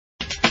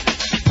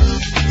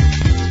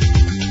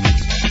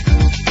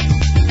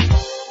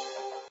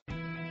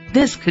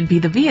This could be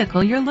the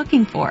vehicle you're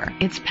looking for.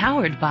 It's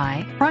powered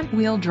by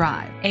front-wheel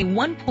drive, a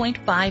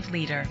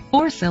 1.5-liter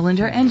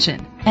 4-cylinder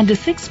engine, and a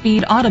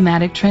 6-speed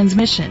automatic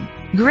transmission.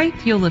 Great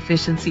fuel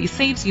efficiency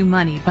saves you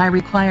money by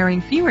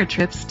requiring fewer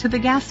trips to the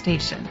gas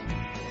station.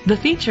 The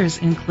features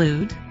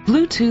include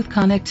Bluetooth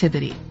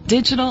connectivity,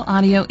 digital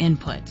audio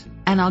input,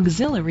 an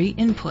auxiliary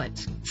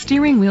input,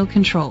 steering wheel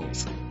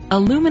controls,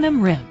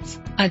 aluminum rims,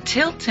 a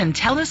tilt and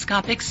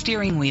telescopic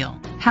steering wheel,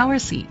 power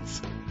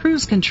seats,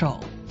 cruise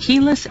control,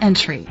 keyless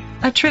entry,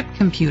 a trip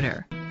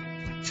computer.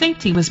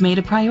 Safety was made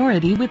a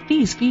priority with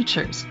these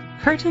features: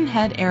 curtain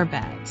head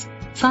airbags,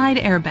 side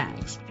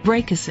airbags,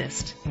 brake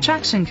assist,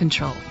 traction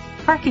control,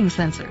 parking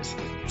sensors,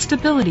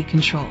 stability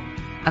control,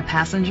 a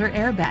passenger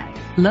airbag,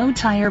 low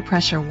tire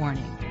pressure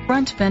warning,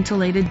 front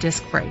ventilated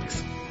disc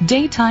brakes,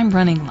 daytime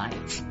running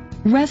lights.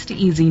 Rest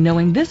easy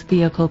knowing this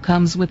vehicle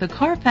comes with a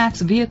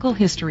Carfax Vehicle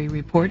History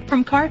Report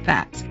from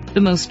Carfax,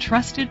 the most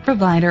trusted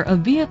provider of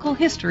vehicle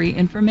history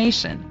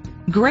information.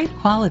 Great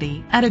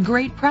quality at a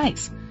great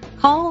price.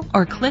 Call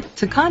or click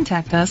to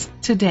contact us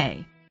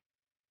today.